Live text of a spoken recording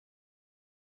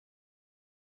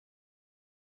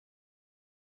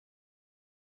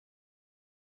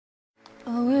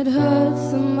it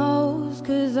hurts the most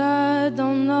 'cause I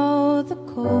don't know the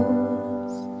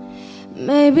cause.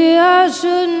 Maybe I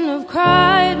shouldn't have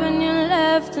cried when you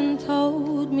left and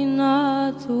told me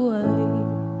not to wait.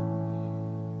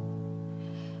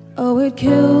 Oh, it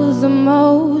kills the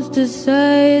most to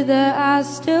say that I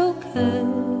still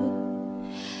care.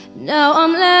 Now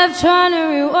I'm left trying to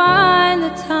rewind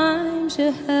the times you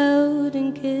held and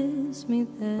kissed me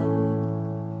there.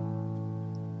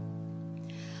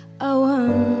 I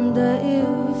wonder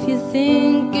if you're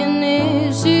thinking,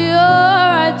 is she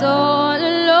alright all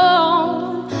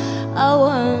alone? I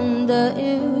wonder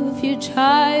if you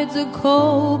tried to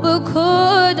call but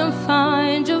couldn't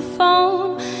find your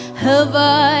phone. Have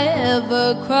I ever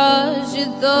crossed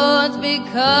your thoughts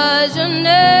because your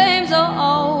names are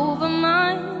over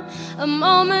mine? A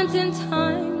moment in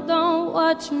time, don't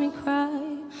watch me cry.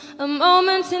 A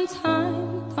moment in time,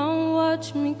 don't watch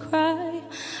me cry.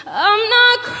 I'm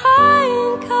not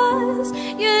crying 'cause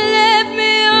you left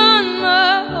me on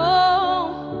my own.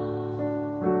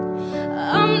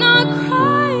 I'm not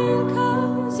crying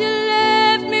 'cause you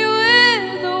left me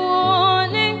with a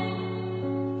warning.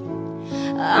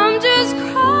 I'm just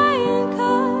crying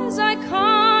 'cause I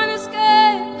can't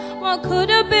escape what could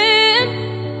have been.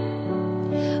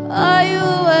 Are you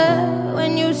aware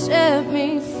when you set me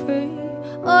free?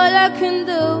 All I can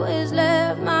do is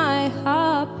let my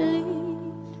heart bleed.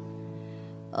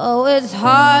 Oh, it's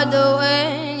harder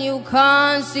when you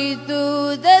can't see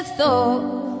through the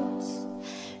thoughts.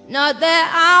 Not that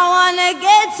I wanna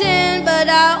get in, but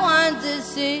I want to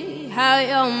see how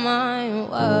your mind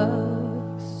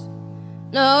works.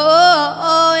 No,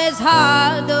 it's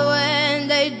harder when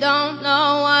they don't know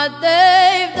what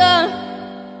they've done.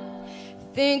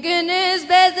 Thinking it's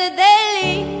best that they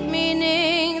leave,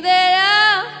 meaning that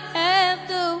I'll have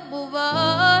to move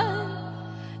on.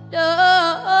 No,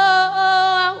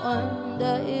 I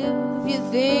wonder if you're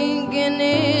thinking,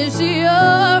 is she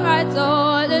alright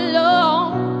all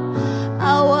alone?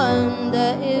 I wonder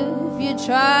if you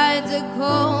tried to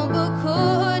call but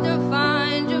couldn't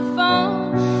find your phone.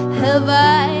 Have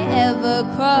I ever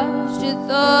crossed your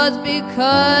thoughts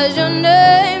because your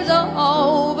names are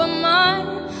over mine?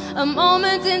 A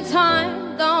moment in time,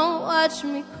 don't watch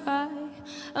me cry.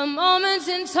 A moment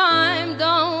in time,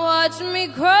 don't watch me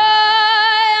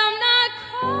cry. I'm not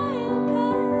crying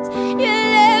 'cause you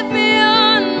left me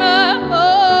on my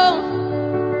own.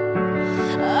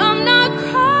 I'm not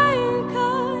crying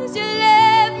 'cause you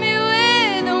left me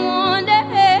with a warning.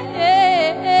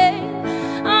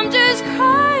 I'm just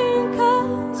crying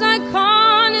 'cause I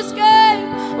can't escape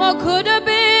what could have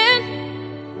been.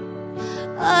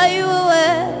 Are you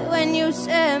aware when you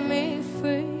set me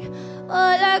free?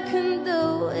 All I can do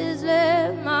is let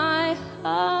my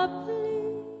heart bleed.